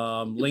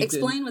 LinkedIn.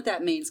 Explain what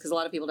that means because a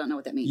lot of people don't know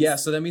what that means. Yeah,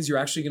 so that means you're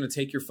actually going to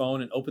take your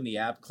phone and open the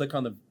app, click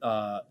on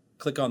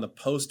the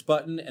post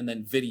button, and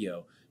then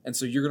video. And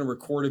so you're going to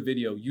record a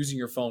video using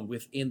your phone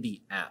within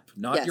the app,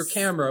 not your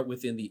camera,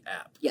 within the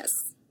app.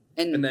 Yes.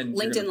 And then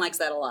LinkedIn likes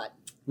that a lot.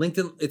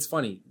 LinkedIn, it's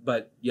funny,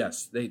 but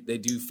yes, they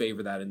do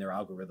favor that in their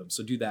algorithm.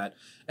 So do that.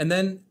 And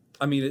then,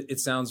 I mean, it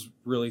sounds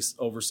really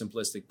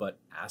oversimplistic, but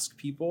ask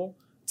people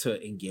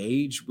to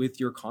engage with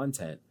your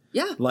content.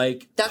 Yeah.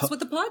 Like that's what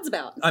the pod's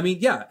about. I mean,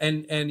 yeah.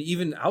 And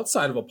even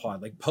outside of a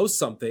pod, like post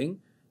something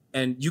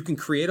and you can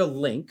create a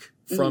link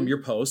from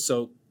your post.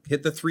 So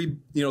hit the three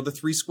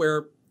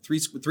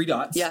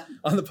dots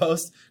on the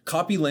post,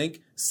 copy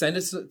link, send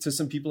it to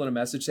some people in a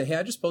message, say, hey,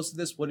 I just posted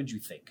this. What did you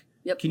think?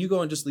 Yep. Can you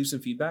go and just leave some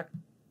feedback?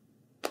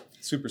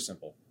 Super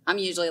simple. I'm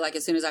usually like,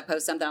 as soon as I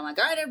post something, I'm like,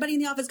 all right, everybody in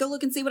the office, go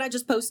look and see what I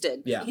just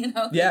posted. Yeah. You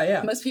know?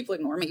 Yeah. Most people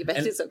ignore me, but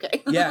it's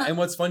okay. Yeah. And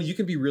what's funny, you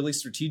can be really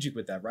strategic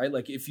with that, right?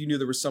 Like if you knew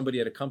there was somebody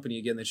at a company,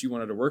 again, that you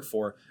wanted to work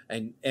for,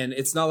 and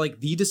it's not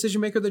like the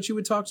decision maker that you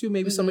would talk to,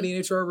 maybe somebody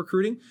in HR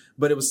recruiting,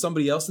 but it was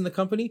somebody else in the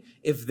company.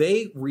 If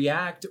they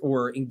react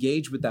or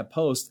engage with that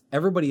post,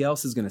 everybody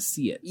else is going to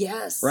see it.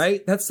 Yes.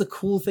 Right? That's the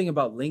cool thing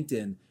about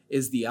LinkedIn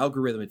is the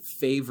algorithm. It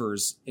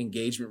favors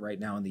engagement right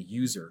now in the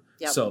user.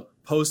 Yep. So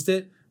post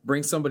it.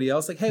 Bring somebody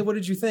else like, hey, what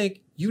did you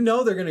think? You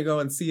know they're going to go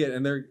and see it,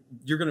 and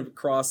you're going to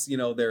cross,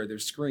 their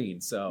screen.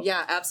 So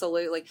yeah,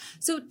 absolutely.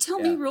 So tell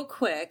me real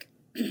quick.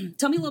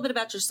 Tell me a little bit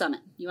about your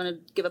summit. You want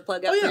to give a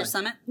plug out for your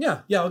summit?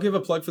 Yeah. I'll give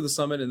a plug for the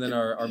summit, and then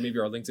our maybe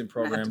our LinkedIn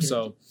program.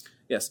 So.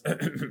 Yes.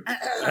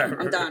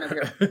 I'm done over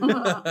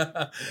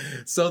here.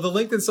 So the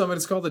LinkedIn Summit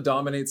is called the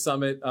Dominate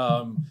Summit.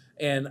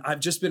 And I've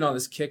just been on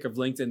this kick of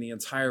LinkedIn the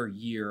entire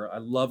year. I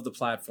love the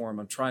platform.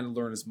 I'm trying to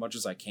learn as much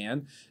as I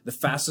can. The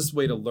fastest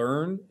way to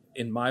learn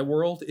in my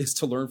world is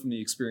to learn from the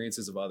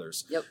experiences of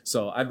others. Yep.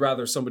 So I'd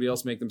rather somebody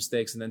else make the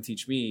mistakes and then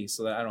teach me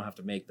so that I don't have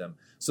to make them.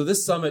 So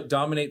this summit,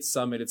 Dominate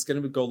Summit, it's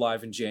going to go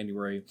live in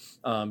January.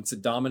 It's a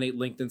Dominate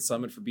LinkedIn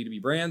Summit for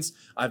B2B brands.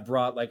 I've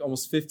brought like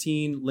almost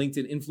 15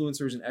 LinkedIn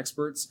influencers and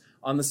experts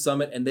on the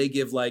summit, and they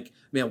give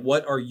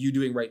what are you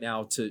doing right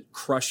now to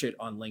crush it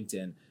on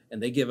LinkedIn?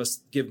 And they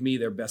give me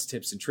their best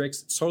tips and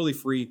tricks. It's totally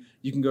free.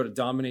 You can go to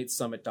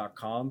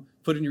dominatesummit.com,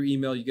 put in your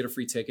email, you get a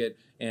free ticket.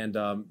 And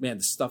the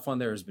stuff on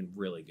there has been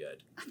really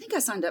good. I think I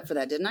signed up for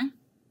that, didn't I?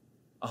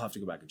 I'll have to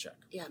go back and check.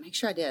 Yeah, make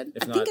sure I did.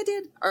 I think I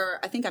did, or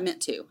I think I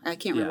meant to. I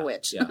can't remember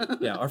which.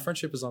 Yeah. Our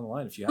friendship is on the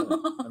line if you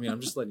haven't. I mean,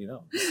 I'm just letting you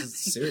know. This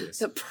is serious.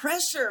 The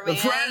pressure, man.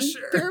 The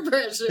pressure. Peer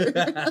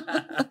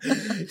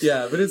pressure.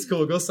 Yeah, but it's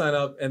cool. Go sign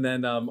up. And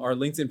then our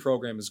LinkedIn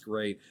program is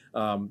great.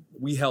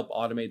 We help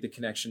automate the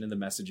connection and the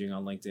messaging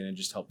on LinkedIn and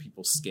just help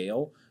people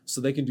scale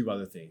so they can do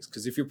other things.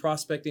 Because if you're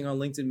prospecting on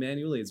LinkedIn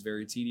manually, it's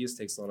very tedious,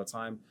 takes a lot of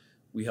time.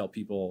 We help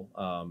people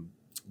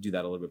do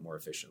that a little bit more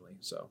efficiently.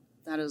 So.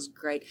 That is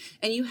great.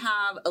 And you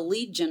have a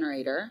lead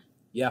generator.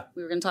 Yeah.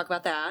 We were going to talk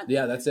about that.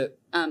 Yeah, that's it.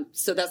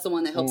 So that's the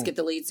one that helps get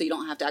the lead so you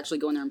don't have to actually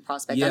go in there and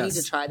prospect. Yes. I need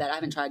to try that. I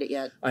haven't tried it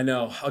yet. I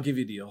know. I'll give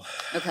you a deal.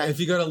 Okay.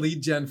 If you go to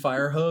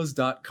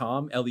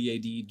leadgenfirehose.com,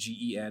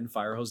 LEADGEN,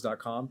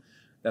 firehose.com,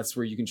 that's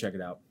where you can check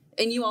it out.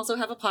 And you also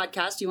have a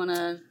podcast. You want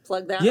to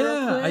plug that? Yeah,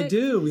 real quick? I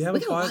do. We have a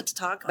lot to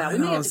talk about. I We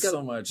may know, have to go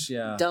so much.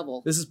 Yeah,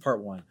 double. This is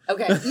part 1.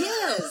 Okay.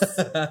 Yes.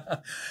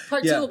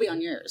 Part 2 will be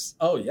on yours.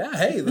 Oh yeah.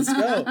 Hey, let's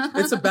go.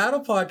 It's a battle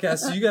podcast,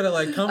 so you got to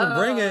like come and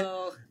bring it.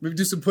 Maybe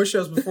do some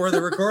push-ups before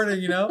the recording,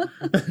 do some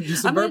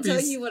burpees. I'm going to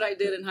tell you what I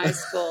did in high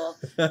school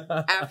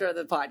after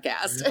the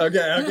podcast.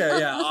 Okay,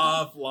 yeah,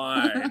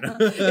 offline.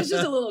 It's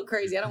just a little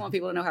crazy. I don't want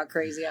people to know how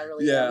crazy I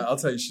really am. Yeah, I'll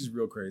tell you, she's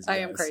real crazy. I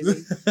am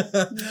crazy.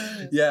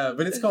 Yeah,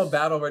 but it's called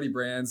Battle Ready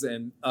Brands,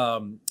 and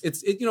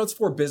it's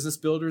for business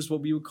builders,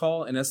 what we would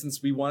call. In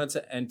essence, we wanted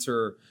to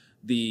enter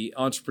the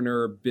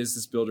entrepreneur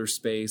business builder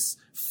space,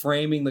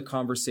 framing the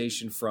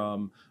conversation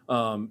from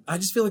I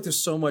just feel like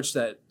there's so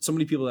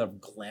many people that have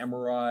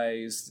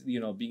glamorized,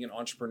 being an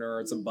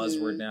entrepreneur. It's a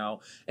buzzword now.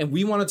 And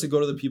we wanted to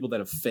go to the people that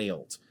have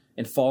failed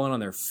and fallen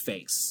on their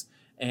face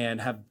and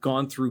have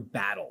gone through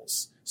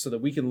battles so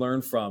that we can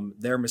learn from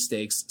their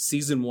mistakes.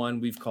 Season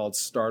 1, we've called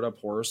Startup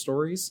Horror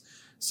Stories.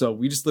 So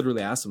we just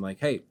literally asked them like,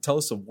 hey, tell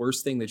us the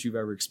worst thing that you've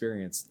ever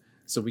experienced,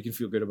 so we can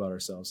feel good about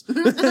ourselves.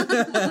 No,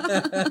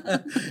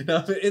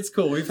 it's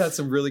cool. We've had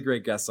some really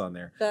great guests on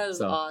there. That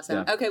is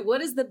awesome. Yeah. Okay, what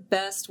is the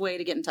best way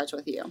to get in touch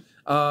with you?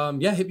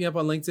 Hit me up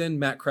on LinkedIn,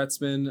 Matt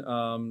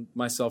Cretzman.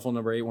 My cell phone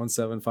number,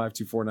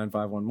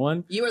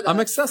 817-524-9511. You are the I'm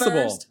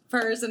accessible. First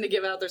person to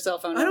give out their cell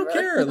phone number. I don't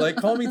care. Like,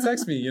 call me,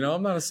 text me.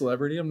 I'm not a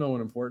celebrity. I'm no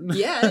one important.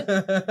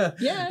 Yeah.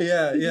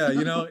 Yeah.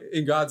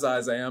 In God's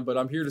eyes, I am, but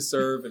I'm here to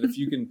serve. And if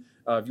you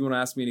want to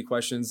ask me any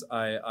questions,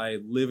 I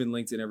live in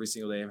LinkedIn every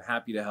single day. I'm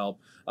happy to help.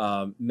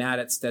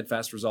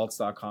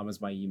 Matt@steadfastresults.com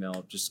is my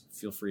email. Just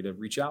feel free to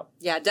reach out.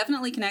 Yeah,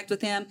 definitely connect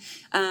with him.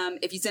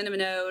 If you send him a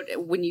note,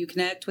 when you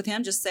connect with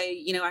him, just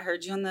say, I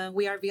heard you on the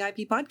We Are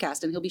VIP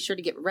podcast, and he'll be sure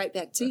to get right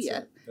back to you.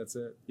 That's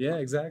it. Yeah,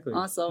 exactly.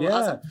 Awesome. Yeah.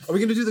 Awesome. Are we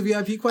going to do the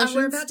VIP questions?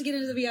 We're about to get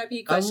into the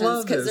VIP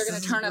questions because they're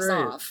going to turn us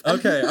off.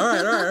 Okay. All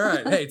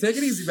right. Hey, take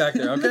it easy back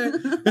there, okay?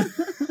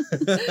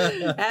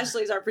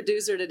 Ashley's our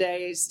producer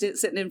today. She's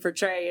sitting in for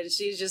Trey, and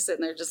she's just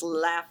sitting there just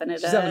laughing at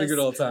us. She's having a good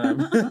old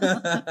time.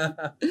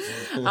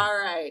 All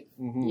right.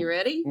 Mm-hmm. You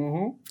ready?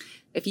 Mm-hmm.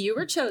 If you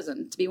were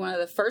chosen to be one of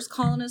the first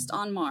colonists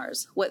on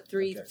Mars, what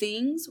 3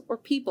 things or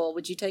people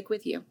would you take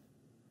with you?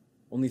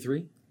 Only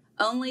 3?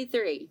 Only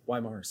 3. Why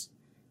Mars?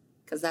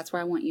 Because that's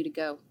where I want you to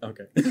go.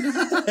 Okay.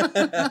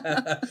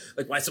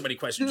 Like, why so many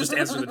questions? Just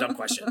answer the dumb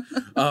question.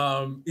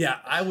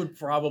 I would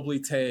probably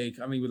take,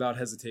 without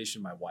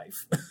hesitation, my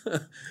wife.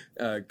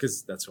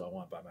 Because that's who I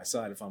want by my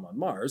side if I'm on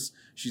Mars.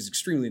 She's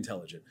extremely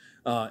intelligent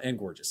and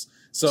gorgeous.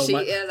 So she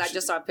is. I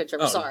just saw a picture.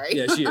 I'm sorry.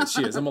 Yeah,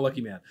 she is. I'm a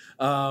lucky man.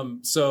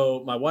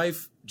 So my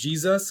wife,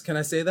 Jesus, can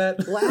I say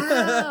that?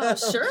 Wow,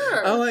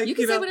 sure. You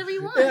can say whatever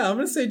you want. Yeah, I'm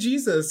going to say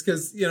Jesus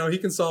because, he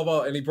can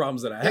solve any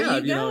problems that I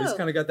have. He's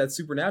kind of got that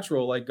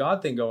supernatural, like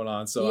God thing going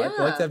on. So I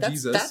like to have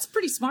Jesus. That's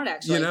pretty smart,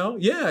 actually.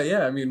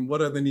 Yeah.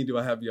 What other need do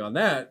I have beyond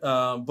that?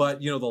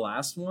 But, the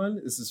last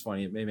one, this is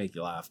funny. It may make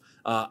you laugh.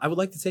 I would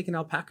like to take an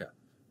alpaca.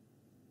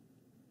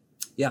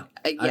 Yeah.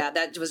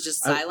 That was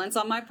just silence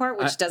on my part,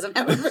 which doesn't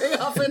happen very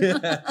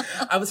often.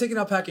 I would take an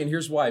alpaca, and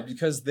here's why.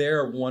 Because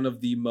they're one of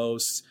the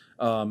most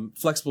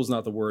flexible is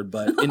not the word,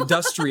 but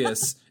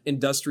industrious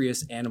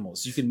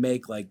animals. You can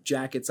make like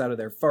jackets out of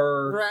their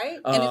fur. Right.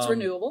 And it's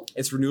renewable.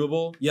 It's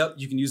renewable. Yep.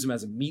 You can use them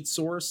as a meat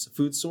source,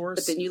 food source.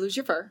 But then you lose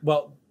your fur.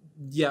 Well,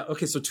 yeah.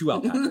 Okay. So 2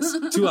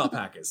 alpacas. 2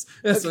 alpacas.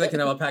 Okay. So they can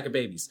have alpaca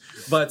babies.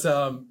 But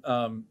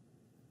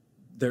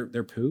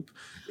their poop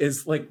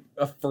is like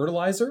a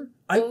fertilizer.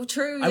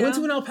 True. I went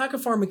to an alpaca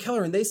farm in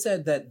Keller, and they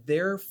said that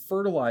their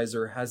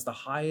fertilizer has the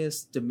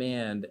highest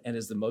demand and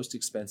is the most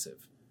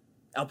expensive.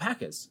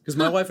 Alpacas, because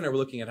my wife and I were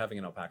looking at having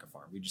an alpaca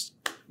farm.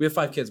 We have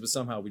 5 kids, but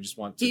somehow we just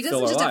want to fill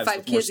our lives. He doesn't just have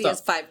 5 kids; he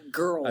has 5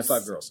 girls. I have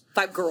 5 girls.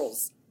 5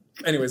 girls.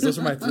 Anyways, those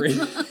are my 3.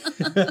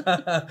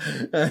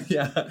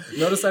 Yeah.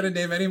 Notice I didn't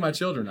name any of my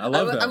children. I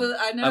love them.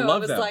 I know. I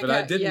love them, but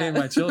I didn't name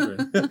my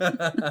children.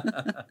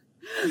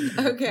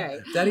 Okay.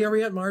 Daddy, are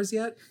we at Mars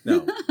yet?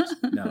 No.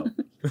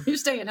 You're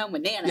staying home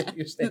with Nana. Yeah,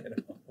 you're staying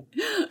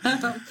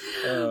home.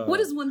 What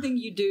is one thing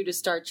you do to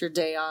start your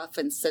day off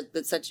and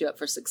that sets you up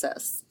for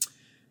success?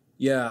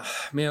 Yeah,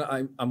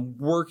 man, I'm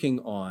working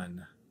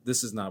on,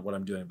 this is not what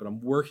I'm doing, but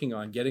I'm working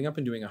on getting up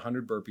and doing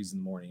 100 burpees in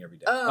the morning every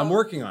day. I'm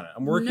working on it.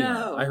 On it.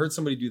 I heard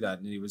somebody do that,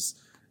 and it was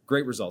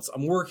great results.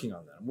 I'm working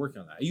on that.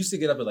 I used to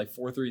get up at like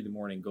 4:30 in the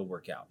morning and go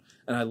work out,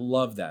 and I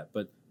love that.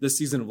 But this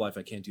season of life,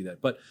 I can't do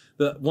that. But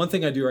the one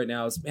thing I do right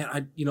now is,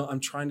 I'm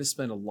trying to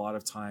spend a lot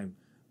of time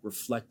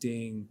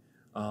reflecting,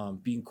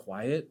 being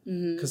quiet,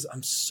 because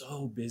I'm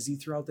so busy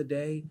throughout the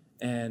day.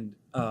 And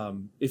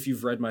if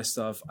you've read my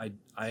stuff,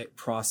 I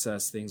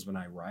process things when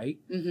I write.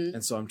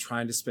 And so I'm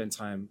trying to spend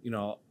time,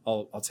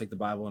 I'll take the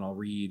Bible and I'll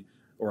read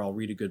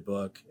a good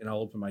book, and I'll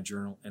open my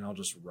journal and I'll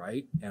just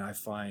write. And I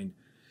find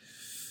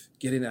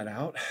getting that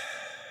out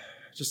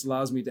just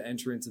allows me to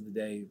enter into the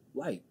day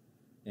light.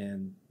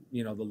 And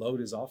the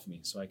load is off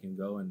me so I can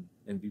go and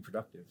be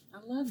productive. I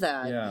love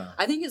that. Yeah.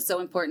 I think it's so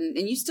important.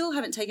 And you still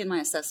haven't taken my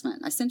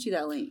assessment. I sent you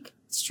that link.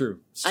 It's true.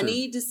 I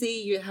need to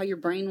see how your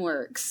brain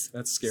works.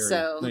 That's scary.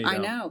 So I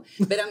know,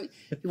 but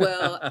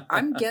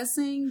I'm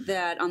guessing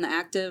that on the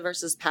active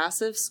versus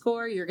passive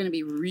score, you're going to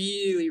be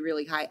really,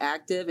 really high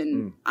active,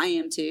 and I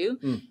am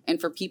too. And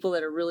for people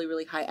that are really,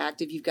 really high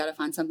active, you've got to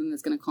find something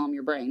that's going to calm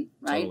your brain,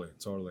 right?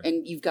 Totally.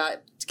 And you've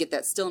got to get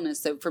that stillness.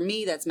 So for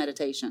me, that's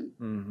meditation.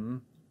 Mm-hmm.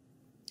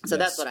 So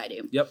that's what I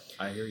do. Yep,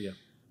 I hear you.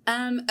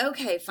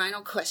 Okay,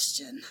 final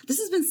question. This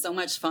has been so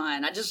much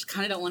fun. I just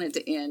kind of don't want it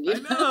to end.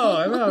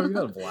 I know. We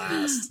got a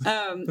blast.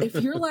 If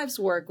your life's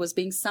work was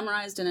being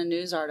summarized in a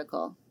news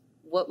article,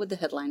 what would the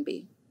headline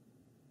be?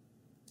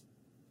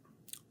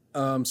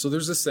 So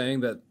there's a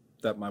saying that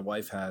my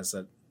wife has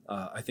that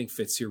I think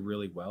fits here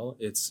really well.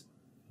 It's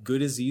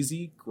good is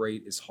easy,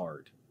 great is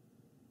hard.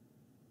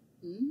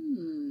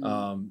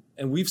 And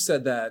we've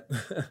said that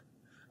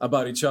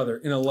about each other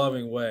in a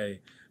loving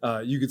way.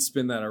 You could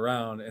spin that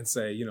around and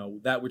say,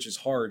 that which is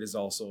hard is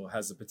also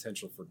has the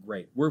potential for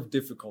great. We're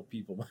difficult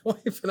people, my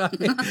wife and I,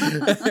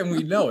 and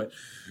we know it.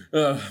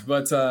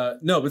 But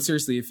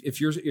seriously,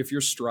 if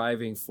you're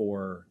striving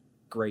for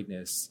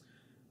greatness,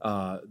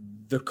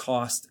 the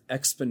cost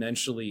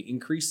exponentially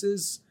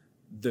increases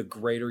the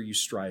greater you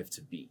strive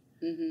to be.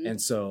 Mm-hmm. And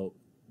so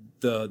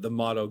the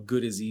motto,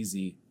 good is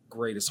easy,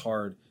 great is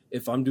hard.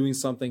 If I'm doing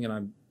something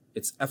and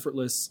it's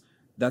effortless,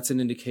 that's an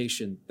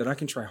indication that I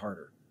can try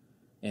harder.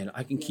 And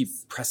I can keep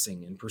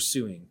pressing and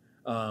pursuing,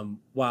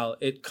 while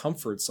it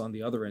comforts on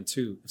the other end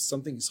too. If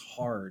something is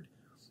hard,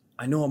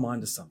 I know I'm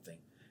onto something.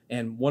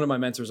 And one of my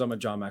mentors, I'm a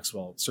John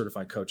Maxwell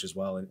certified coach as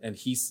well, and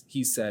he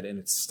said, and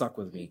it's stuck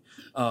with me,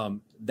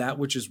 that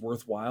which is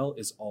worthwhile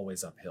is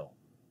always uphill.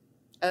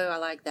 Oh, I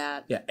like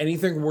that. Yeah,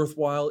 anything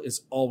worthwhile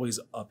is always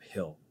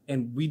uphill.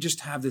 And we just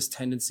have this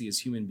tendency as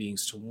human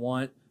beings to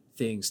want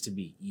things to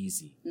be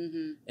easy.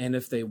 Mm-hmm. And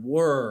if they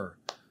were,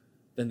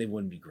 then they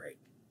wouldn't be great.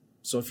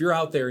 So if you're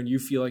out there and you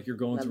feel like you're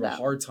going through a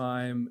hard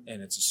time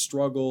and it's a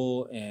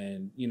struggle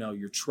and,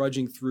 you're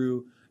trudging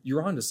through,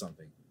 you're onto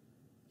something.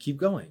 Keep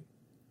going.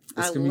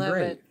 It's going to be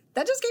great. It.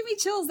 That just gave me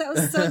chills. That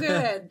was so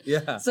good.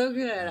 Yeah. So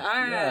good. All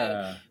right.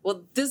 Yeah.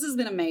 Well, this has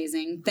been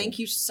amazing. Thank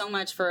you so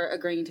much for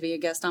agreeing to be a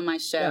guest on my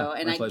show.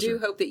 And I do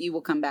hope that you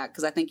will come back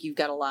because I think you've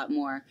got a lot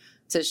more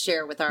to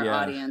share with our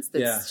audience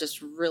that's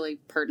just really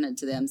pertinent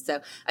to them. So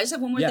I just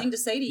have one more thing to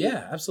say to you.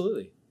 Yeah,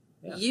 absolutely.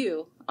 Yeah.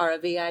 You are a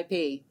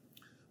VIP.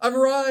 I've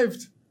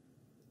arrived.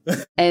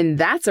 And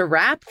that's a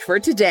wrap for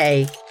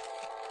today.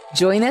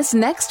 Join us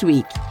next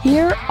week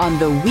here on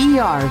the We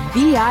Are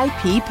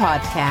VIP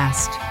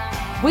podcast.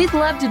 We'd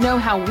love to know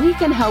how we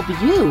can help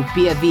you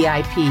be a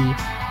VIP.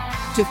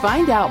 To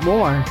find out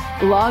more,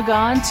 log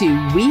on to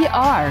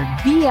wearevip.com.